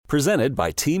Presented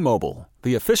by T-Mobile,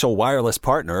 the official wireless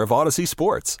partner of Odyssey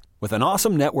Sports. With an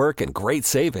awesome network and great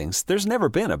savings, there's never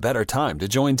been a better time to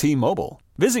join T-Mobile.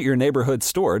 Visit your neighborhood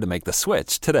store to make the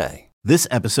switch today. This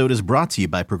episode is brought to you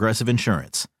by Progressive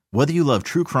Insurance. Whether you love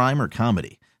true crime or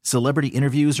comedy, celebrity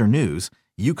interviews or news,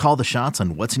 you call the shots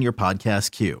on what's in your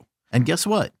podcast queue. And guess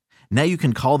what? Now you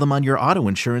can call them on your auto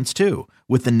insurance too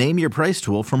with the Name Your Price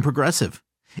tool from Progressive.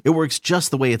 It works just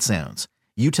the way it sounds.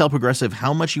 You tell Progressive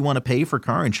how much you want to pay for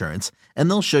car insurance, and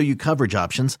they'll show you coverage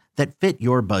options that fit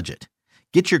your budget.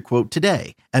 Get your quote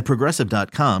today at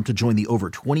Progressive.com to join the over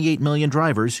 28 million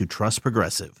drivers who trust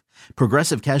Progressive.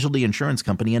 Progressive Casualty Insurance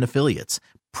Company and Affiliates.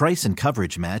 Price and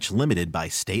coverage match limited by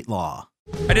state law.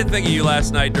 I didn't think of you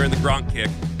last night during the Gronk kick.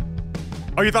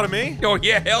 Oh, you thought of me? Oh,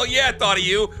 yeah, hell yeah, I thought of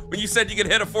you when you said you could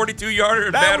hit a 42-yarder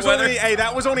in bad weather.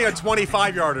 That was only a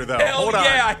 25-yarder, though. Hell Hold on.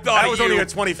 yeah, I thought that was of you. only a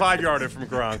 25-yarder from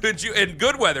Gronk. Could you, in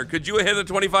good weather, could you hit a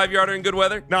 25-yarder in good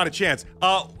weather? Not a chance.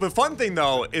 The fun thing,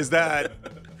 though, is that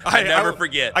I never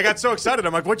forget. I got so excited.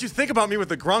 I'm like, what'd you think about me with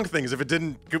the Gronk thing as if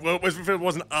it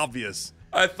wasn't obvious?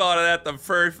 I thought of that the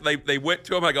first. They went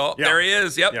to him. I go, there he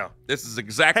is. Yep. Yeah. This is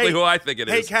exactly who I think it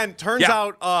is. Hey, Ken, turns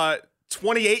out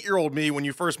 28-year-old me, when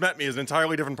you first met me, is an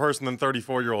entirely different person than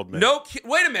 34-year-old me. No,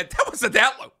 wait a minute. That wasn't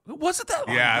that long. Was it that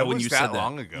long ago when you said that?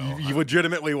 long ago. You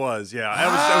legitimately was, yeah.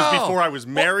 That was before I was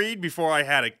married, before I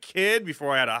had a kid,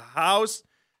 before I had a house.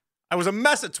 I was a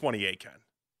mess at 28, Ken.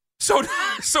 So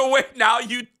wait, now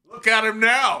you Look at him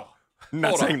now.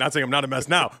 Not saying I'm not a mess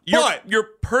now. But your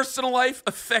personal life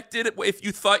affected if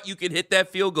you thought you could hit that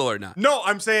field goal or not. No,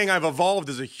 I'm saying I've evolved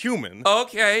as a human.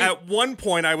 Okay. At one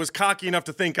point, I was cocky enough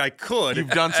to think I could. You've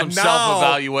done some Now,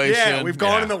 self-evaluation. Yeah, we've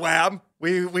gone in the lab.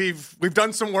 We've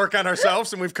done some work on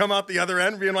ourselves, and we've come out the other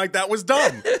end being like, that was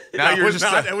dumb.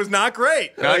 It was not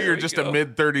great. Now you're just a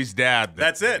mid-30s dad.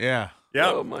 That's it. Yeah. Yep.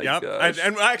 Oh my gosh.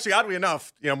 And actually, oddly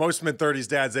enough, most mid-30s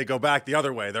dads, they go back the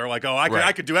other way. They're like, oh,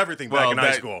 I could do everything back in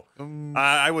high school.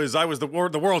 I was the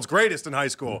world's greatest in high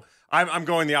school. I'm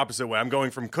going the opposite way. I'm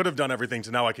going from could have done everything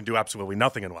to now I can do absolutely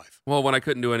nothing in life. Well, when I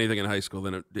couldn't do anything in high school,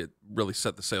 then it really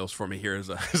set the sails for me here as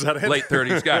a that it? late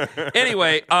 30s guy.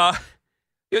 Anyway,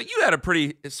 you had a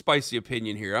pretty spicy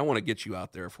opinion here. I want to get you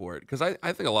out there for it because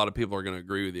I think a lot of people are going to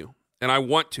agree with you. And I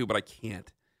want to, but I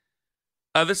can't.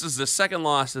 This is the second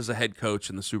loss as a head coach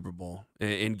in the Super Bowl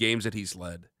in games that he's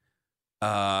led.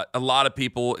 A lot of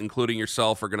people, including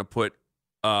yourself, are going to put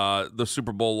the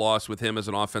Super Bowl loss with him as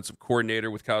an offensive coordinator,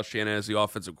 with Kyle Shanahan as the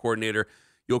offensive coordinator.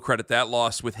 You'll credit that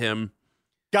loss with him.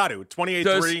 Got to.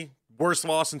 28-3, worst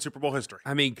loss in Super Bowl history.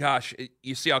 I mean, gosh,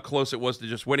 you see how close it was to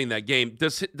just winning that game.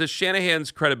 Does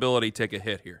Shanahan's credibility take a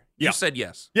hit here? Yeah. You said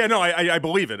yes. Yeah, no, I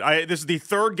believe it. This is the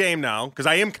third game now, because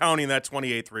I am counting that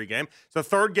 28-3 game. It's the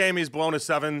third game he's blown a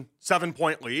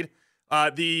seven-point lead.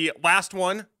 The last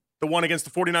one, the one against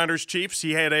the 49ers Chiefs,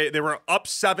 they were up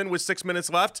 7 with 6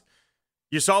 minutes left.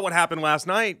 You saw what happened last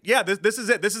night. Yeah, this is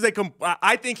it.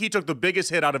 I think he took the biggest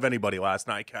hit out of anybody last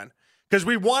night, Ken. Because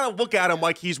we want to look at him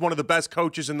like he's one of the best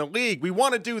coaches in the league. We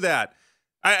want to do that.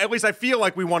 At least I feel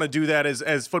like we want to do that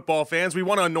as football fans. We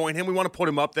want to anoint him. We want to put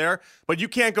him up there. But you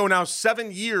can't go now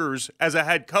 7 years as a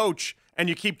head coach and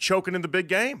you keep choking in the big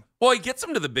game. Well, he gets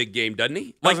them to the big game, doesn't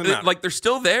he? Doesn't matter. Like they're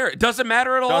still there. It doesn't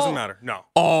matter at all. Doesn't matter. No.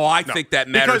 Oh, I think that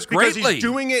matters greatly. Because he's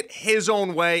doing it his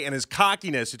own way, and his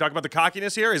cockiness. You talk about the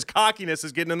cockiness here. His cockiness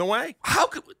is getting in the way. How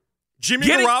could Jimmy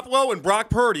Garoppolo and Brock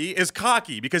Purdy is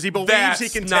cocky because he believes he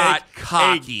can take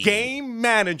a game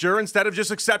manager instead of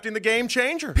just accepting the game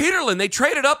changer. Peterlin, they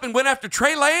traded up and went after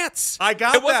Trey Lance. I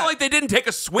got that. It wasn't like they didn't take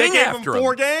a swing after him. They gave him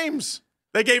 4 games.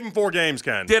 They gave him 4 games,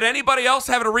 Ken. Did anybody else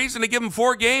have a reason to give him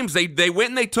 4 games? They went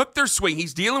and they took their swing.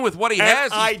 He's dealing with what he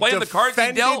has. He's playing the cards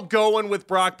he dealt. Going with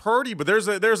Brock Purdy, but there's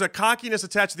a cockiness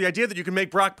attached to the idea that you can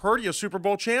make Brock Purdy a Super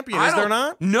Bowl champion. Is there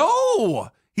not? No.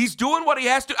 He's doing what he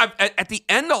has to. At the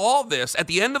end of all this, at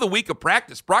the end of the week of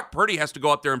practice, Brock Purdy has to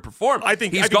go out there and perform. I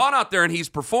think he's gone out there and he's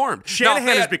performed.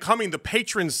 Shanahan is becoming the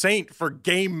patron saint for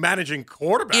game managing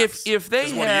quarterbacks. If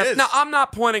they have, now I'm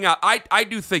not pointing out. I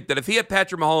do think that if he had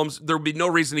Patrick Mahomes, there would be no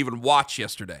reason to even watch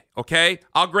yesterday. Okay,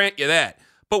 I'll grant you that.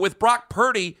 But with Brock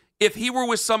Purdy, if he were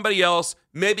with somebody else,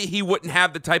 maybe he wouldn't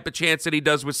have the type of chance that he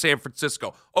does with San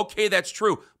Francisco. Okay, that's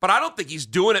true. But I don't think he's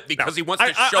doing it because he wants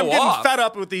to show off. I'm getting fed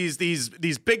up with these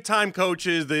big-time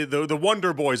coaches, the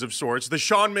Wonder Boys of sorts, the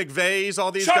Sean McVays,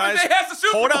 all these guys. Sean McVay has the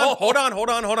Super Bowl. Hold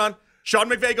on. Sean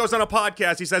McVay goes on a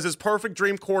podcast. He says his perfect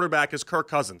dream quarterback is Kirk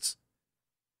Cousins.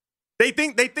 They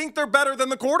think they're better than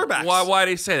the quarterbacks. Why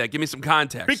do they say that? Give me some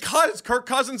context. Because Kirk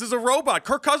Cousins is a robot.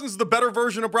 Kirk Cousins is the better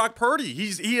version of Brock Purdy.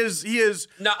 He is.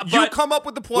 No, you come up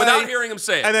with the play without hearing him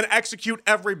say it, and then execute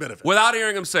every bit of it. Without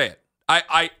hearing him say it,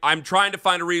 I'm trying to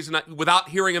find a reason without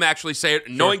hearing him actually say it,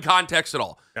 knowing context at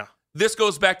all. Yeah. This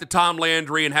goes back to Tom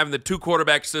Landry and having the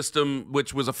 2-quarterback system,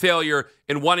 which was a failure,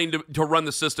 and wanting to run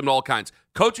the system to all kinds.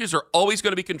 Coaches are always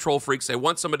going to be control freaks. They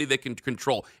want somebody they can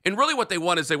control. And really what they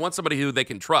want is they want somebody who they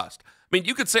can trust. I mean,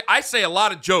 you could say, I say a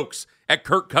lot of jokes at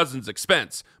Kirk Cousins'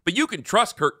 expense, but you can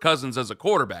trust Kirk Cousins as a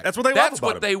quarterback. That's what they love That's about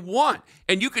what him. they want.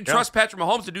 And you can trust Patrick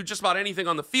Mahomes to do just about anything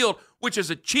on the field, which is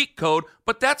a cheat code,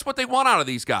 but that's what they want out of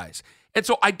these guys. And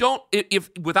so I don't, if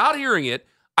without hearing it,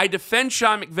 I defend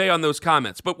Sean McVay on those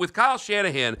comments. But with Kyle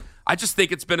Shanahan, I just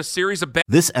think it's been a series of bad.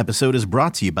 This episode is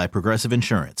brought to you by Progressive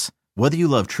Insurance. Whether you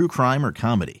love true crime or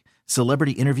comedy,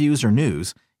 celebrity interviews or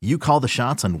news, you call the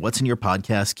shots on what's in your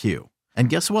podcast queue. And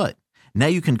guess what? Now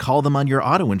you can call them on your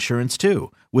auto insurance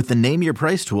too with the Name Your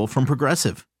Price tool from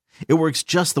Progressive. It works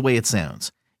just the way it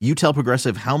sounds. You tell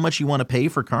Progressive how much you want to pay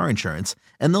for car insurance,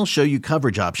 and they'll show you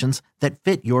coverage options that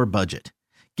fit your budget.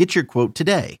 Get your quote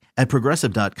today at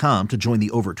Progressive.com to join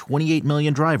the over 28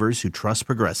 million drivers who trust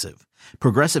Progressive.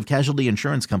 Progressive Casualty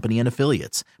Insurance Company and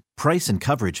Affiliates. Price and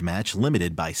coverage match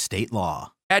limited by state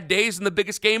law. Bad days in the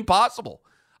biggest game possible.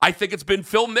 I think it's been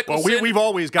Phil Mickelson. Well, we've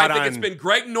always got I think it's been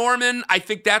Greg Norman. I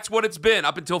think that's what it's been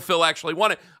up until Phil actually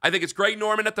won it. I think it's Greg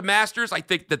Norman at the Masters. I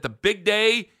think that the big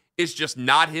day is just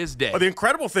not his day. Well, the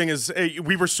incredible thing is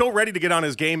we were so ready to get on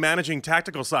his game managing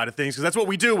tactical side of things because that's what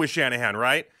we do with Shanahan,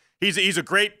 right? He's a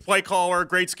great play caller,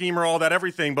 great schemer, all that,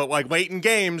 everything. But like late in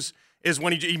games is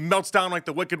when he melts down like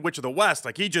the Wicked Witch of the West.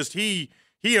 Like he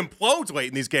implodes late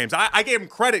in these games. I gave him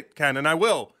credit, Ken, and I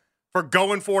will, for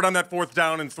going for it on that 4th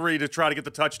down and 3 to try to get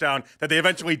the touchdown. That they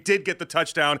eventually did get the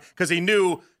touchdown because he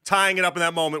knew tying it up in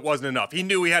that moment wasn't enough. He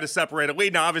knew he had to separate a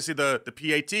lead. Now obviously the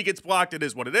PAT gets blocked. It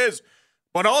is what it is.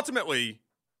 But ultimately,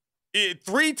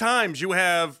 3 times you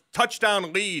have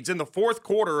touchdown leads in the 4th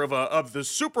quarter of the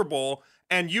Super Bowl.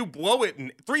 And you blow it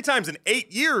 3 times in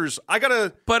 8 years.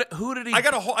 But who did he? I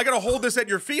gotta hold this at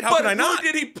your feet. How can I not?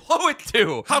 Who did he blow it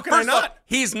to? How can First I not? of all,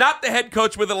 he's not the head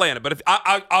coach with Atlanta. But if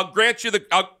I'll grant you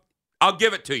I'll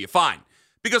give it to you. Fine.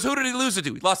 Because who did he lose it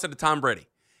to? He lost it to Tom Brady.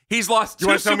 He's lost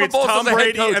 2 Super Bowls Tom as a head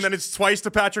Brady coach. and then it's twice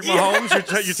to Patrick Mahomes?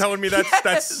 Yes. You're telling me that's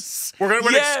Yes. we're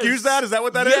gonna excuse that? Is that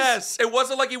what that is? Yes. It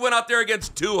wasn't like he went out there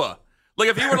against Tua. Like,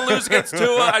 if he were to lose against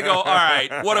Tua, I go, all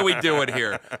right, what are we doing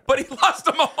here? But he lost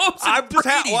to Mahomes and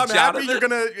Brady, I'm happy you're Jonathan.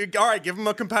 going to, all right, give him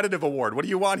a competitive award. What do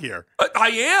you want here? I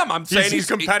am. I'm saying He's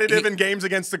competitive in games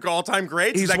against the all-time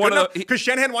greats? He's Is that one good of enough? the- Because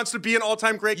Shanahan wants to be an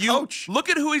all-time great coach. Look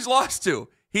at who he's lost to.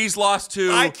 He's lost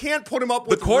to I can't put him up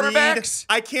with the quarterbacks. Reed.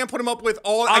 I can't put him up with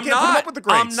all. I can't put him up with the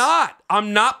greats.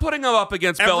 I'm not putting him up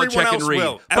against Everyone Belichick else and Reed.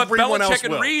 will. But Everyone else Belichick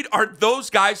and will. Reed are those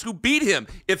guys who beat him.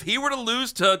 If he were to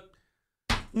lose to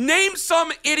name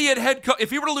some idiot head coach. If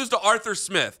he were to lose to Arthur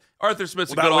Smith's a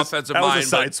good offensive mind. That was a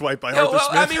side swipe by Yeah, Arthur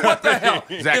Smith. I mean, what the hell?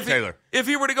 Zach Taylor. If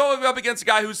he were to go up against a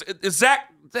guy who's Zach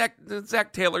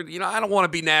Taylor, I don't want to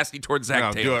be nasty towards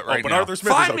Zach Taylor. Do it right but now. Arthur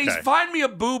Smith is okay. Find me a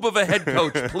boob of a head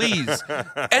coach, please.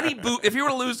 Any boob. If you were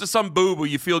to lose to some boob who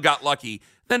you feel got lucky,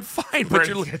 then fine. But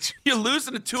you're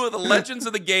losing to 2 of the legends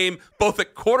of the game, both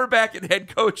at quarterback and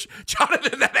head coach.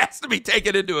 Jonathan, that has to be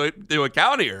taken into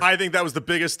account here. I think that was the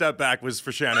biggest step back was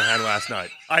for Shanahan last night.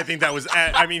 I think that was.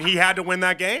 I mean, he had to win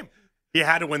that game. He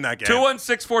had to win that game.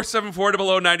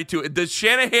 216-474-0092. Does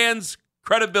Shanahan's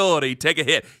credibility take a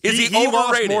hit? Is he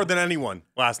lost overrated? more than anyone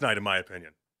last night, in my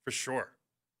opinion, for sure.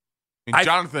 I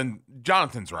mean,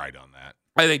 Jonathan's right on that.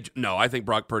 I think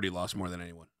Brock Purdy lost more than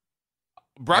anyone.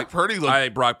 Brock Purdy looked. I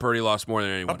think Brock Purdy lost more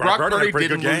than anyone. Brock Brock Purdy had a Purdy pretty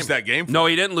didn't good lose game. that game. No,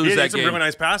 he didn't lose He that had some game. really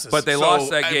nice passes. But they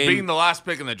lost that and game. being the last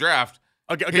pick in the draft,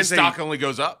 his stock only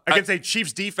goes up. Against a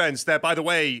Chiefs defense that, by the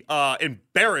way,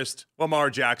 embarrassed Lamar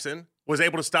Jackson, was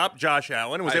able to stop Josh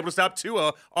Allen, and was able to stop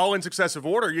Tua, all in successive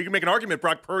order. You can make an argument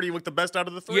Brock Purdy looked the best out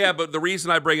of the 3. Yeah, but the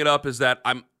reason I bring it up is that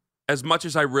as much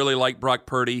as I really like Brock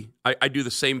Purdy, I do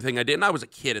the same thing I did, and I was a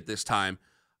kid at this time.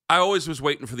 I always was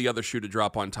waiting for the other shoe to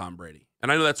drop on Tom Brady.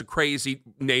 And I know that's a crazy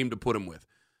name to put him with.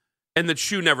 And the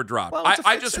shoe never dropped. Well,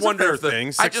 I just wonder if the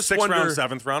thing. I just wonder, round,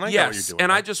 7th round. I know what yes, you're doing.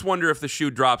 and I just wonder if the shoe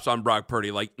drops on Brock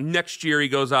Purdy. Like next year, he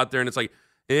goes out there and it's like,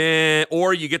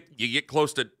 or you get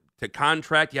close to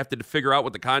contract. You have to figure out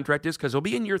what the contract is because he'll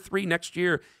be in year 3 next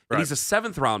year, and he's a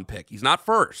 7th round pick. He's not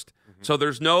first, so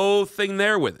there's no thing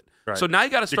there with it. Right. So now you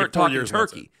got to start talking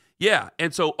turkey. Yeah,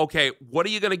 and so okay, what are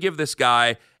you going to give this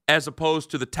guy as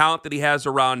opposed to the talent that he has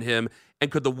around him? And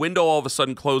could the window all of a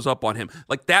sudden close up on him?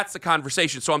 Like, that's the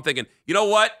conversation. So I'm thinking, you know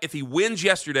what? If he wins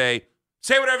yesterday,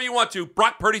 say whatever you want to.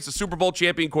 Brock Purdy's a Super Bowl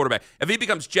champion quarterback. If he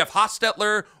becomes Jeff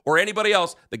Hostetler or anybody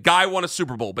else, the guy won a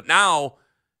Super Bowl. But now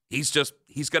he's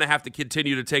going to have to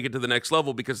continue to take it to the next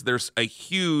level because there's a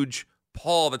huge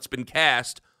pall that's been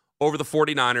cast over the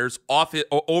 49ers,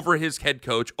 over his head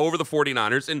coach, over the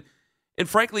 49ers. And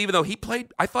frankly, even though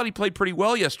I thought he played pretty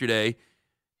well yesterday,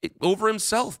 over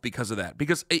himself because of that.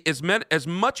 Because as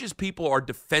much as people are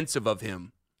defensive of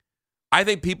him, I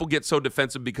think people get so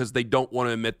defensive because they don't want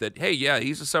to admit that, hey, yeah,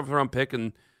 he's a 7th-round pick,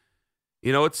 and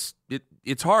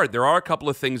it's hard. There are a couple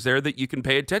of things there that you can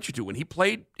pay attention to. When he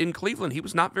played in Cleveland, he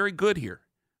was not very good here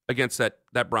against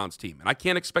that Browns team, and I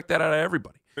can't expect that out of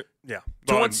everybody. Yeah.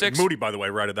 216 Moody, by the way,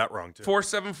 rated that wrong, too.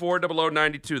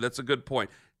 474-0092. That's a good point.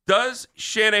 Does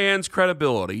Shanahan's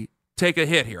credibility take a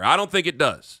hit here? I don't think it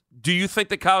does. Do you think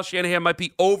that Kyle Shanahan might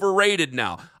be overrated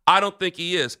now? I don't think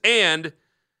he is. And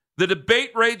the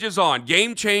debate rages on.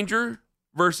 Game changer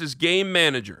versus game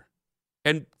manager.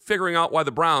 And figuring out why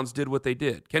the Browns did what they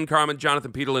did. Ken Carman,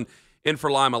 Jonathan Peterlin, in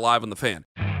for Lima, live on The Fan.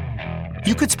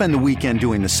 You could spend the weekend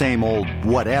doing the same old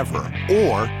whatever,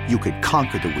 or you could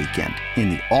conquer the weekend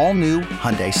in the all-new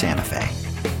Hyundai Santa Fe.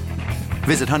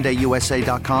 Visit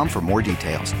HyundaiUSA.com for more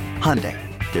details. Hyundai,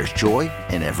 there's joy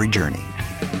in every journey.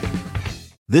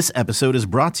 This episode is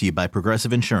brought to you by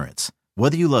Progressive Insurance.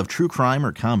 Whether you love true crime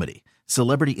or comedy,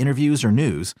 celebrity interviews or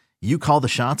news, you call the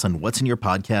shots on what's in your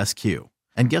podcast queue.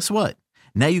 And guess what?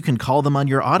 Now you can call them on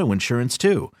your auto insurance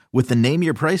too with the Name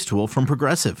Your Price tool from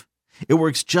Progressive. It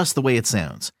works just the way it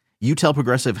sounds. You tell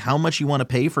Progressive how much you want to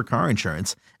pay for car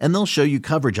insurance, and they'll show you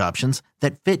coverage options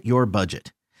that fit your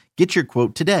budget. Get your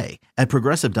quote today at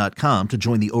Progressive.com to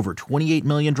join the over 28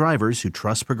 million drivers who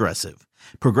trust Progressive.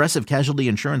 Progressive Casualty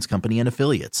Insurance Company and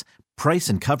Affiliates. Price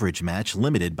and coverage match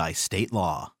limited by state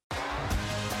law.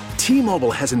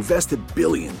 T-Mobile has invested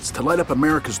billions to light up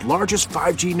America's largest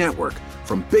 5G network,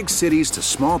 from big cities to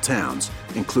small towns,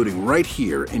 including right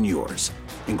here in yours.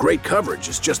 And great coverage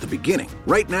is just the beginning.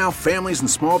 Right now, families and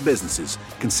small businesses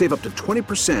can save up to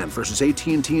 20% versus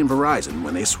AT&T and Verizon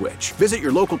when they switch. Visit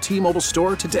your local T-Mobile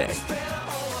store today.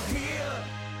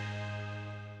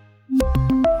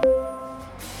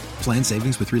 Plan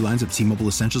savings with 3 lines of T-Mobile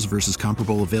Essentials versus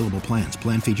comparable available plans.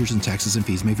 Plan features and taxes and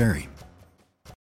fees may vary.